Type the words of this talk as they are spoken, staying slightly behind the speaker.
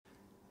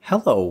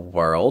Hello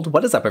world,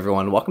 what is up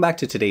everyone? Welcome back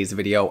to today's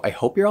video. I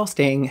hope you're all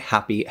staying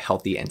happy,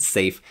 healthy, and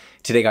safe.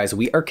 Today guys,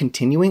 we are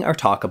continuing our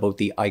talk about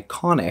the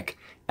iconic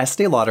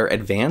Estee Lauder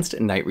Advanced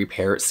Night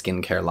Repair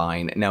Skincare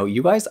line. Now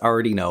you guys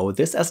already know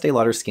this Estee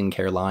Lauder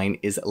skincare line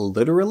is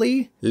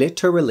literally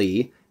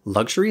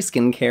luxury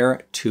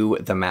skincare to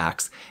the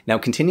max. Now,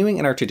 continuing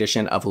in our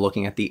tradition of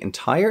looking at the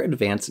entire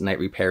Advanced Night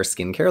Repair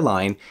skincare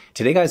line,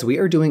 today guys, we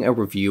are doing a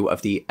review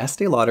of the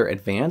Estee Lauder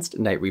Advanced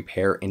Night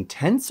Repair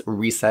Intense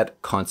Reset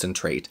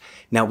Concentrate.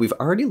 Now, we've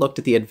already looked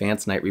at the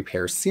Advanced Night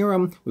Repair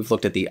Serum, we've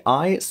looked at the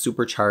Eye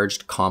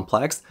Supercharged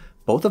Complex.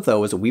 Both of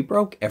those, we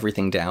broke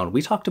everything down.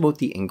 We talked about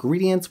the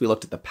ingredients, we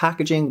looked at the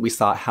packaging, we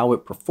saw how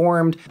it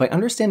performed. By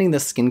understanding the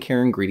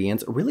skincare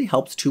ingredients really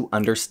helps to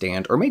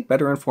understand or make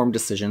better informed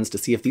decisions to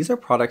see if these are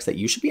products that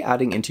you should be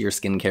adding into your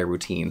skincare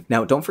routine.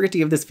 Now, don't forget to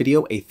give this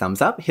video a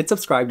thumbs up, hit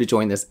subscribe to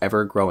join this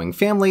ever-growing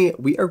family.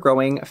 We are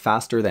growing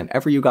faster than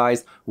ever, you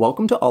guys.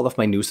 Welcome to all of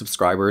my new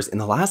subscribers. In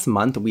the last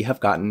month, we have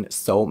gotten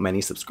so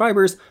many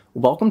subscribers.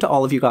 Welcome to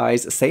all of you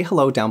guys. Say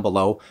hello down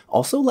below.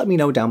 Also, let me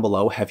know down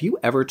below, have you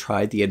ever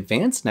tried the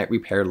Advanced Night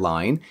Repair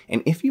line?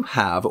 And if you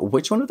have,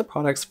 which one of the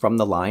products from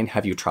the line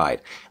have you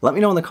tried? Let me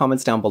know in the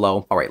comments down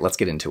below. All right, let's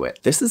get into it.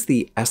 This is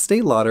the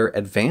Estee Lauder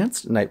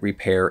Advanced Night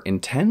Repair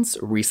Intense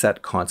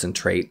Reset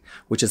Concentrate,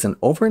 which is an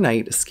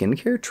overnight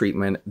skincare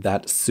treatment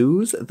that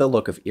soothes the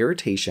look of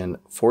irritation,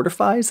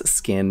 fortifies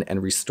skin,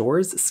 and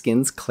restores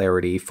skin's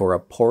clarity for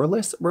a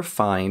poreless,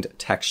 refined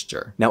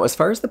texture. Now, as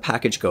far as the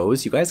package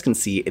goes, you guys can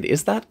see it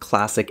is that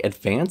classic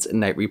Advanced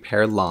Night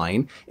Repair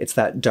line. It's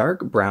that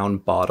dark brown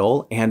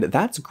bottle, and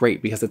that's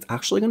great because it's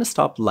actually going to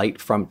stop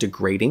light from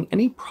degrading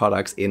any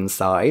products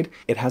inside.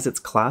 It has its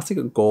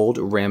classic gold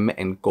rim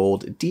and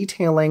gold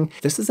detailing.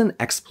 This is an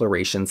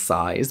exploration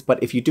size,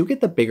 but if you do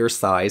get the bigger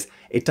size,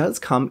 it does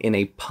come in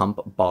a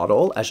pump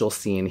bottle. As you'll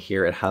see in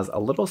here, it has a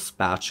little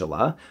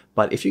spatula.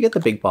 But if you get the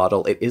big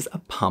bottle, it is a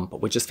pump,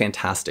 which is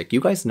fantastic.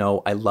 You guys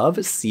know I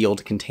love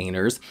sealed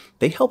containers.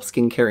 They help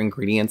skincare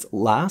ingredients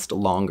last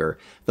longer.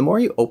 The more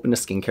you open a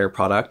skincare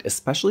product,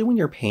 especially when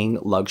you're paying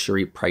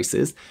luxury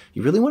prices,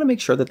 you really want to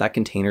make sure that that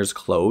container is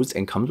closed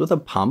and comes with a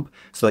pump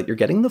so that you're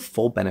getting the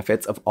full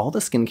benefits of all the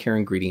skincare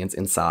ingredients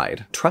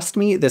inside. Trust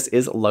me, this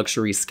is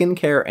luxury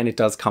skincare and it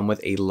does come with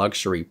a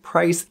luxury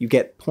price. You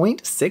get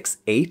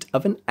 0.68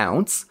 of an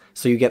ounce.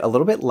 So you get a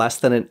little bit less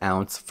than an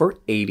ounce for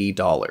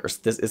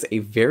 $80. This is a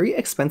very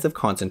expensive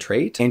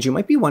concentrate, and you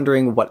might be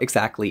wondering what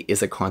exactly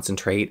is a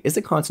concentrate? Is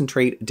a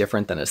concentrate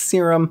different than a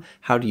serum?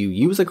 How do you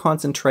use a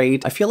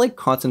concentrate? I feel like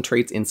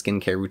concentrates in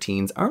skincare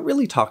routines aren't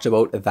really talked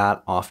about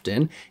that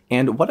often,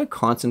 and what a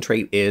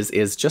concentrate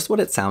is just what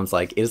it sounds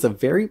like. It is a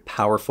very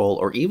powerful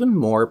or even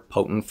more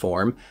potent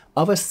form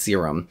of a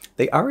serum.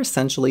 They are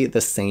essentially the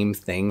same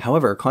thing.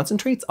 However,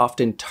 concentrates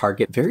often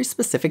target very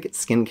specific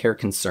skincare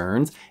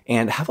concerns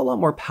and have a lot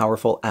more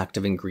powerful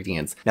active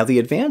ingredients. Now, the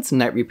Advanced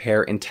Night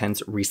Repair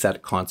Intense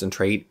Reset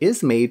Concentrate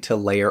is made to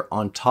layer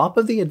on top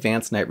of the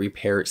Advanced Night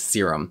Repair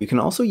Serum. You can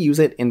also use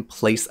it in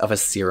place of a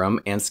serum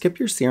and skip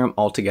your serum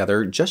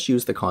altogether, just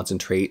use the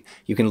concentrate.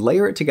 You can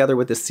layer it together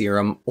with the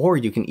serum, or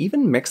you can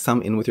even mix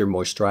some in with your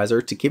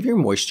moisturizer to give your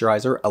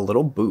moisturizer a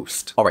little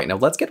boost. All right, now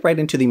let's get right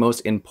into the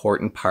most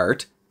important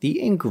part, the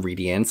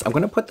ingredients. I'm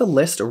going to put the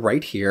list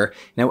right here.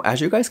 Now,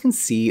 as you guys can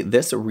see,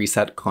 this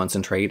Reset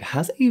Concentrate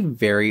has a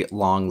very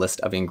long list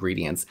of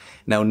ingredients.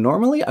 Now,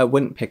 normally I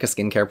wouldn't pick a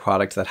skincare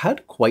product that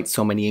had quite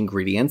so many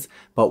ingredients,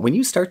 but when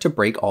you start to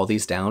break all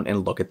these down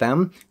and look at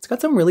them, it's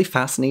got some really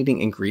fascinating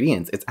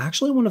ingredients. It's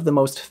actually one of the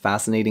most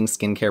fascinating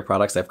skincare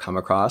products I've come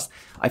across.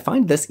 I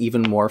find this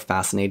even more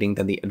fascinating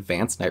than the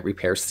Advanced Night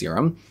Repair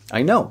Serum.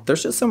 I know,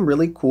 there's just some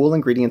really cool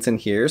ingredients in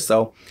here,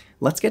 so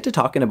let's get to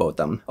talking about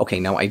them. Okay,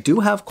 now I do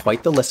have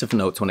quite the list of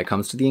notes when it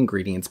comes to the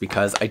ingredients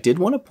because I did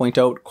want to point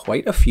out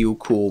quite a few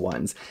cool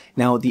ones.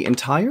 Now, the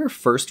entire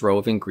first row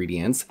of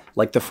ingredients,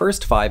 like the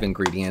first 5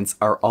 ingredients,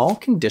 are all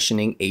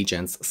conditioning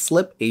agents,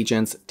 slip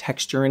agents,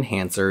 texture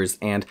enhancers,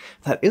 and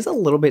that is a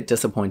little bit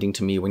disappointing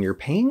to me when you're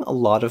paying a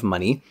lot of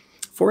money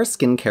for a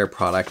skincare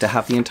product to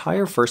have the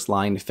entire first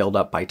line filled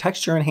up by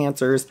texture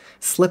enhancers,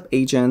 slip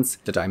agents,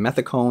 the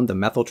Dimethicone, the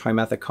Methyl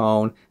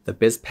Trimethicone, the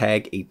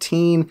BizPeg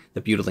 18,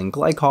 the Butylene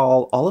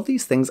Glycol. All of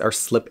these things are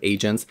slip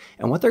agents,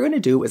 and what they're going to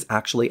do is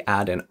actually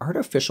add an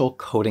artificial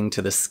coating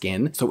to the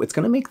skin. So it's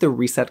going to make the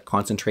Reset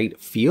Concentrate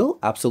feel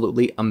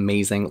absolutely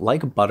amazing,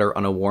 like butter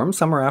on a warm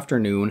summer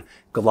afternoon,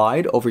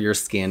 glide over your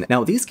skin.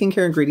 Now, these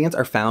skincare ingredients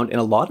are found in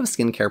a lot of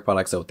skincare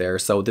products out there,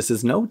 so this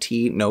is no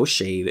tea, no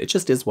shade. It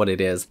just is what it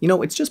is. You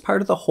know, it's just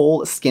part of the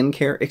whole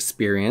skincare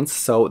experience,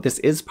 so this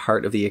is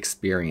part of the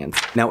experience.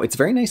 Now, it's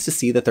very nice to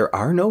see that there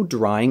are no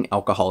drying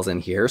alcohols in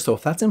here, so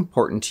if that's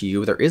important to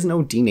you, there is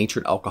no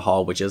denatured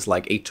alcohol, which is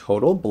like a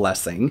total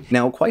blessing.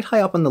 Now, quite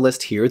high up on the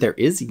list here, there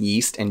is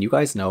yeast, and you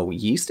guys know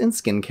yeast in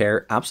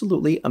skincare,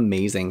 absolutely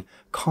amazing.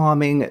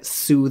 calming,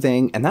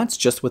 soothing, and that's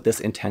just what this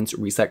Intense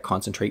Reset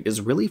Concentrate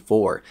is really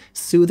for,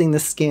 soothing the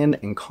skin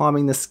and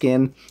calming the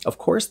skin. Of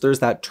course, there's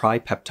that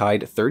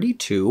Tripeptide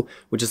 32,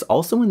 which is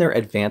also in their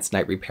Advanced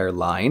Night Repair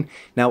line.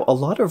 Now, a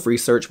lot of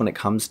research when it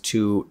comes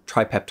to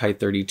Tripeptide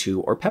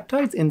 32 or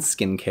peptides in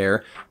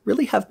skincare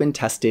really have been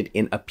tested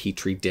in a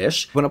petri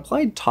dish. When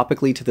applied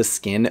topically to the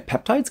skin,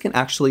 peptides can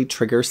actually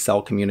trigger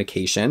cell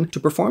communication to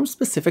perform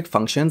specific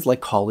functions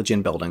like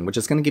collagen building, which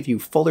is going to give you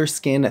fuller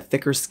skin,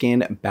 thicker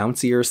skin,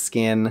 bouncier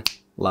skin.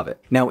 Love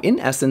it. Now, in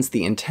essence,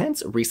 the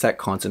Intense Reset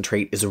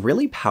Concentrate is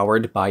really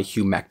powered by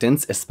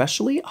humectants,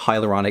 especially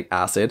hyaluronic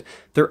acid.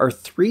 There are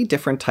 3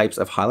 different types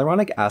of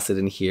hyaluronic acid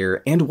in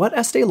here, and what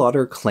Estee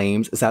Lauder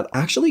claims is that it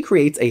actually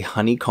creates a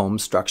honeycomb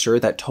structure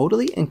that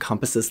totally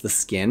encompasses the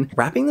skin,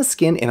 wrapping the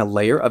skin in a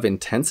layer of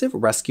intensive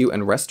rescue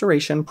and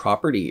restoration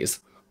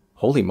properties.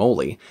 Holy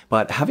moly.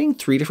 But having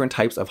 3 different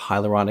types of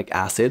hyaluronic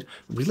acid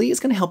really is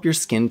going to help your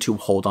skin to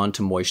hold on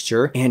to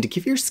moisture and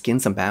give your skin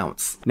some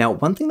bounce. Now,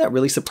 one thing that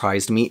really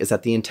surprised me is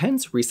that the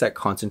Intense Reset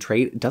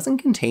Concentrate doesn't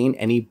contain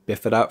any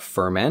bifida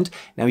ferment.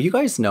 Now, you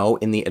guys know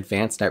in the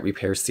Advanced Night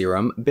Repair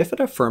Serum,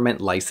 bifida ferment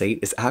lysate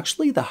is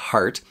actually the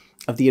heart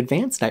of the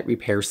Advanced Night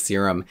Repair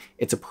Serum.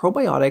 It's a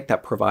probiotic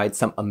that provides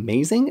some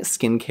amazing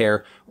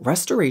skincare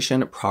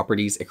restoration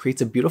properties. It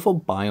creates a beautiful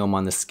biome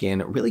on the skin.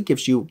 It really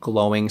gives you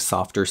glowing,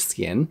 softer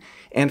skin.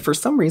 And for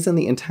some reason,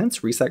 the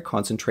Intense Reset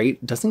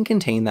Concentrate doesn't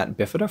contain that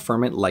bifida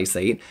ferment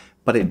lysate,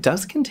 but it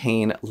does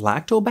contain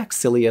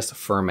Lactobacillus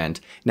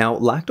ferment. Now,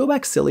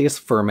 Lactobacillus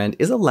ferment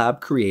is a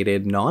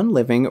lab-created,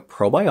 non-living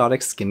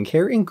probiotic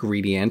skincare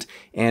ingredient,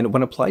 and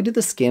when applied to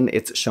the skin,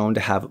 it's shown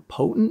to have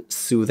potent,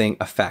 soothing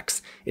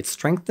effects. It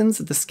strengthens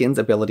the skin's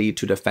ability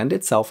to defend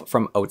itself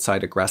from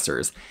outside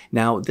aggressors.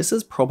 Now, this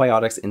is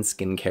probiotics in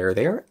skincare.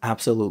 They're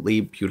absolutely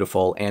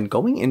beautiful, and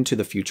going into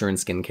the future in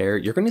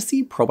skincare, you're going to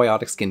see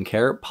probiotic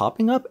skincare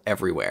popping up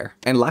everywhere.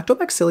 And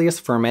Lactobacillus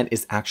ferment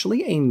is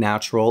actually a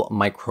natural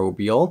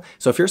microbial.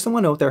 So if you're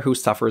someone out there who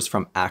suffers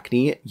from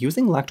acne,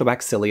 using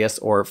Lactobacillus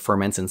or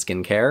ferments in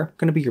skincare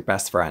going to be your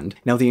best friend.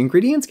 Now, the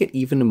ingredients get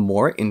even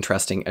more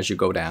interesting as you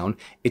go down.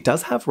 It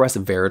does have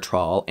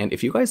resveratrol, and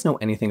if you guys know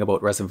anything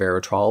about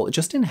resveratrol,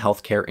 just in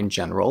healthcare in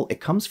general, it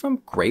comes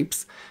from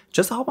grapes.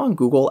 Just hop on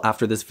Google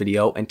after this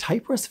video and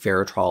type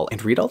resveratrol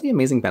and read all the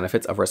amazing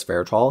benefits of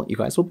resveratrol. You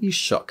guys will be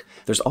shook.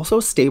 There's also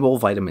stable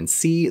vitamin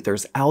C,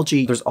 there's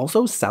algae, there's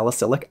also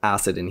salicylic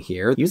acid in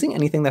here. Using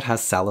anything that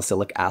has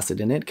salicylic acid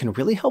in it can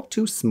really help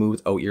to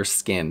smooth out your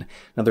skin.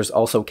 Now, there's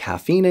also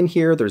caffeine in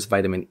here, there's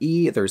vitamin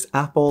E, there's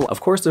apple. Of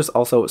course, there's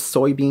also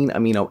soybean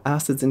amino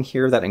acids in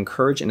here that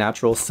encourage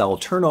natural cell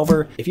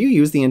turnover. If you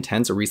use the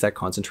Intense Reset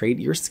Concentrate,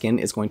 your skin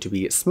is going to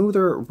be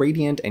smoother,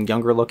 radiant, and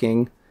younger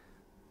looking.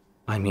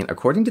 I mean,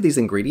 according to these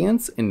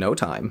ingredients, in no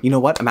time. You know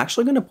what? I'm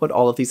actually going to put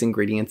all of these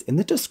ingredients in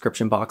the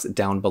description box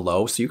down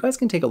below so you guys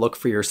can take a look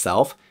for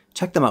yourself.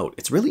 Check them out.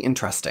 It's really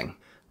interesting.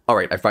 All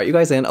right, I've brought you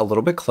guys in a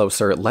little bit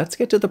closer. Let's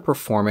get to the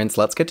performance.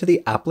 Let's get to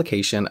the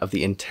application of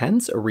the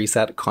Intense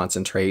Reset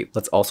Concentrate.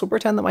 Let's also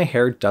pretend that my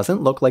hair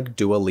doesn't look like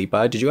Dua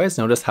Lipa. Did you guys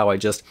notice how I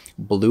just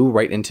blew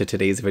right into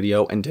today's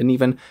video and didn't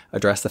even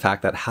address the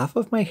fact that half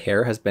of my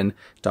hair has been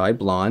dyed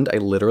blonde? I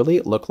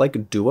literally look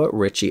like Dua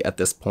Richie at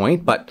this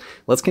point, but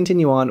let's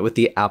continue on with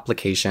the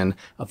application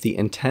of the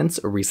Intense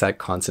Reset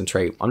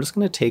Concentrate. I'm just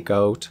going to take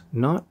out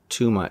not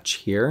too much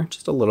here,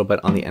 just a little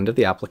bit on the end of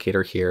the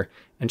applicator here,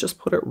 and just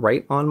put it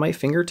right on my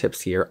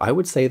fingertips here. I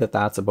would say that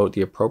that's about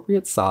the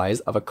appropriate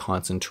size of a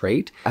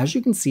concentrate. As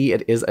you can see,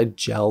 it is a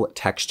gel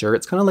texture.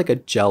 It's kind of like a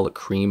gel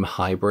cream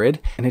hybrid,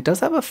 and it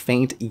does have a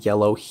faint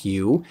yellow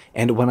hue.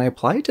 And when I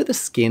apply it to the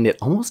skin, it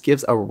almost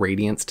gives a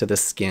radiance to the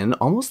skin,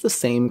 almost the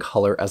same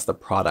color as the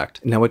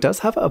product. Now, it does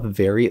have a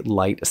very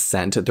light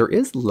scent. There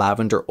is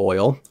lavender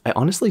oil. I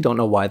honestly don't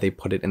know why they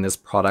put it in this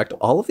product.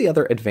 All of the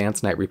other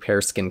Advanced Night Repair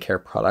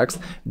skincare products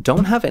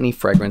don't have any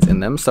fragrance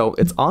in them, so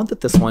it's odd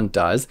that this one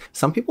does.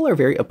 Some people are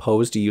very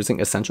opposed to using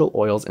essential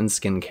oils in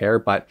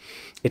skincare, but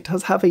it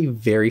does have a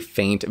very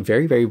faint,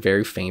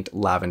 very faint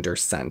lavender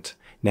scent.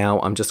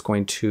 Now I'm just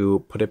going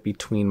to put it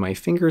between my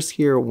fingers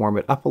here, warm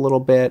it up a little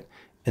bit,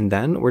 and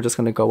then we're just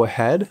going to go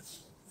ahead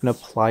and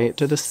apply it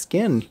to the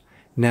skin.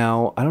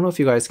 Now, I don't know if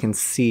you guys can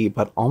see,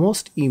 but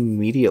almost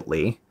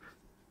immediately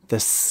the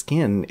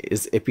skin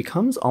it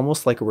becomes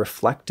almost like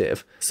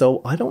reflective.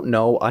 So I don't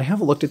know, I have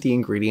looked at the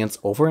ingredients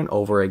over and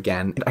over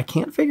again, and I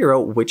can't figure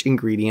out which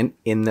ingredient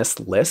in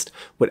this list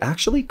would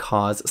actually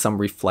cause some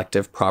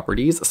reflective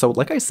properties. So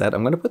like I said,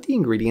 I'm going to put the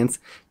ingredients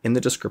in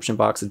the description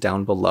box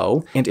down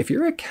below. And if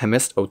you're a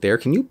chemist out there,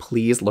 can you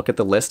please look at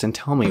the list and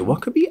tell me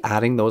what could be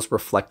adding those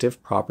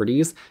reflective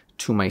properties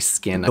to my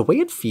skin? The way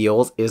it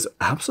feels is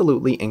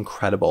absolutely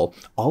incredible.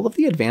 All of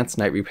the Advanced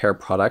Night Repair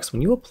products,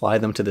 when you apply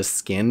them to the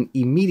skin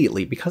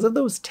immediately, because of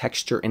those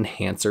texture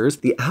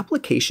enhancers, the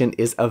application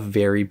is a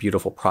very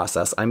beautiful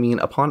process. I mean,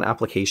 upon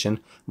application,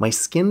 my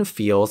skin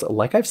feels,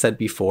 like I've said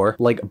before,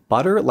 like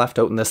butter left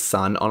out in the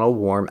sun on a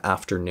warm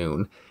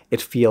afternoon.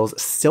 It feels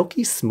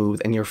silky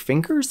smooth and your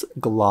fingers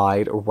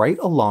glide right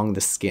along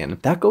the skin.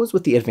 That goes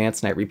with the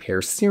Advanced Night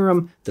Repair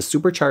Serum, the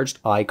Supercharged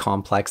Eye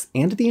Complex,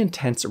 and the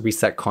Intense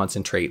Reset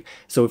Concentrate.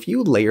 So if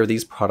you layer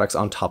these products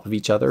on top of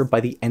each other,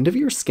 by the end of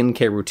your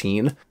skincare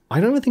routine,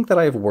 I don't even think that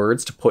I have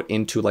words to put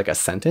into like a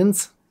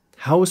sentence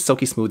how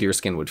silky smooth your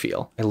skin would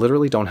feel. I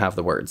literally don't have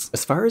the words.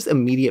 As far as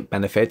immediate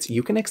benefits,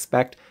 you can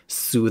expect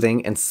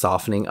soothing and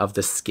softening of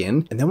the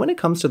skin. And then when it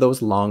comes to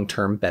those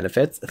long-term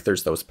benefits, if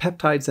there's those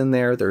peptides in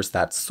there, there's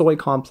that soy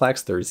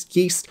complex, there's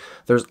yeast,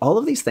 there's all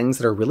of these things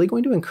that are really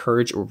going to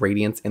encourage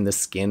radiance in the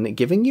skin,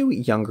 giving you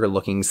younger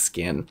looking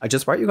skin. I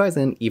just brought you guys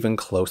in even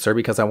closer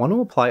because I want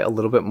to apply a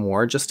little bit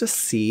more just to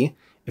see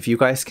if you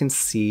guys can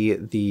see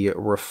the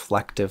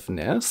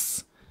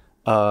reflectiveness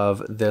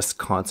of this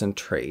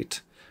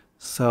concentrate.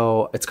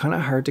 So it's kind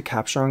of hard to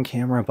capture on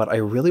camera, but I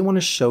really want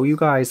to show you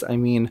guys. I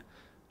mean,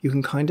 you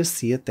can kind of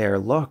see it there.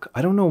 Look,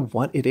 I don't know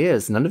what it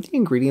is. None of the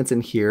ingredients in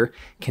here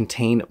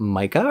contain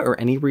mica or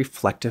any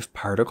reflective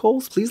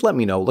particles. Please let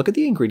me know. Look at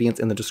the ingredients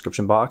in the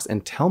description box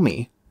and tell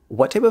me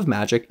what type of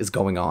magic is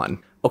going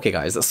on. Okay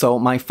guys, so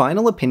my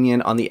final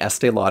opinion on the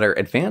Estee Lauder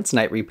Advanced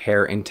Night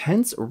Repair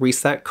Intense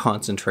Reset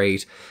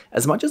Concentrate.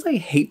 As much as I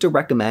hate to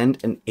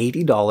recommend an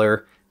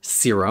 $80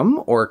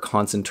 serum or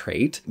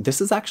concentrate,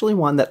 this is actually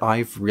one that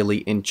I've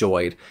really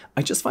enjoyed.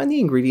 I just find the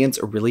ingredients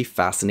really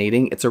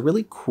fascinating. It's a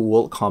really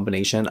cool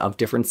combination of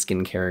different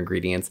skincare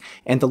ingredients,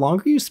 and the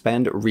longer you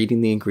spend reading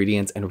the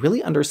ingredients and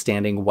really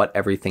understanding what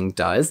everything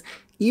does,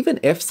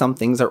 even if some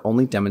things are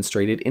only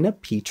demonstrated in a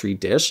petri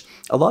dish,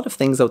 a lot of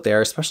things out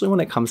there, especially when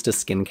it comes to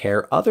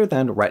skincare, other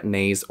than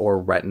retin-A's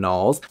or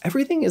retinols,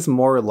 everything is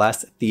more or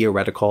less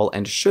theoretical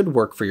and should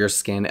work for your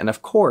skin. And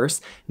of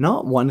course,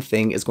 not one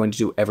thing is going to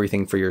do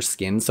everything for your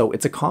skin. So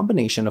it's a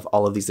combination of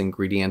all of these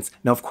ingredients.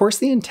 Now, of course,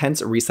 the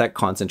Intense Reset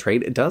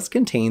Concentrate does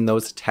contain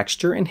those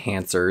texture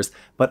enhancers,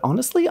 but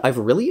honestly, I've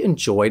really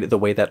enjoyed the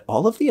way that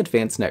all of the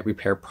Advanced Night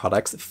Repair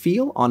products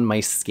feel on my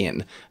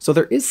skin. So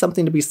there is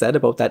something to be said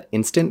about that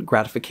instant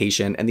gratification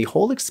and the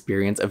whole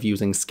experience of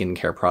using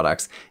skincare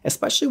products.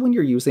 Especially when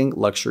you're using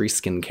luxury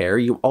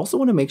skincare, you also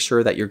want to make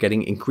sure that you're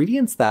getting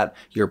ingredients that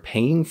you're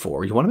paying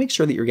for. You want to make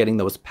sure that you're getting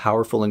those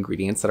powerful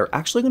ingredients that are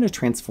actually going to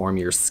transform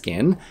your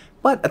skin.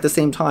 But at the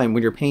same time,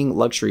 when you're paying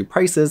luxury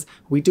prices,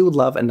 we do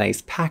love a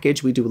nice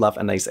package, we do love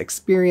a nice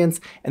experience,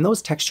 and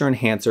those texture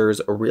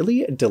enhancers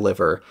really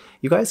deliver.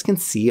 You guys can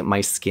see my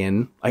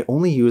skin. I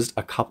only used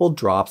a couple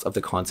drops of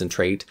the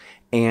concentrate,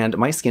 and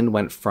my skin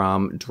went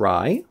from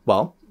dry,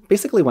 well,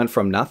 basically went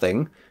from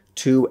nothing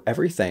to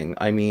everything.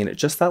 I mean,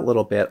 just that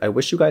little bit. I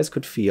wish you guys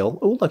could feel.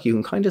 Oh, look, you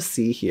can kind of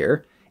see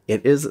here.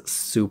 It is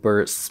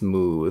super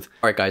smooth.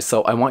 All right, guys,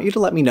 so I want you to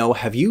let me know,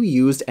 have you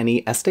used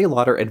any Estee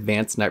Lauder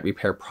Advanced Night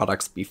Repair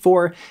products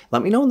before?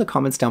 Let me know in the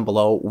comments down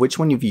below which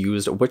one you've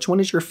used, which one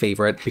is your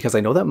favorite, because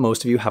I know that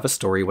most of you have a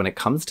story when it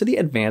comes to the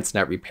Advanced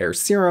Night Repair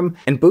Serum.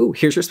 And boo,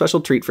 here's your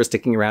special treat for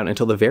sticking around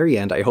until the very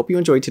end. I hope you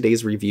enjoyed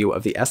today's review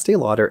of the Estee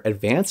Lauder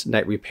Advanced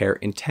Night Repair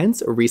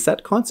Intense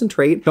Reset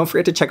Concentrate. Don't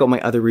forget to check out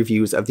my other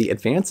reviews of the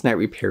Advanced Night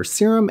Repair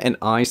Serum and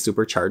Eye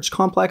Supercharged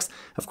Complex.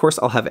 Of course,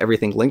 I'll have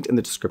everything linked in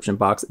the description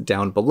box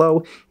down below.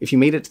 If you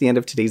made it to the end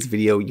of today's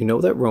video, you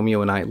know that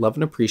Romeo and I love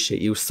and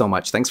appreciate you so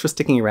much. Thanks for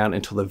sticking around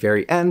until the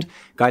very end.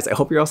 Guys, I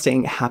hope you're all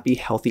staying happy,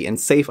 healthy, and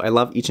safe. I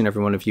love each and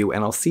every one of you,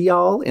 and I'll see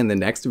y'all in the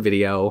next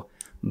video.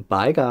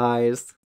 Bye, guys.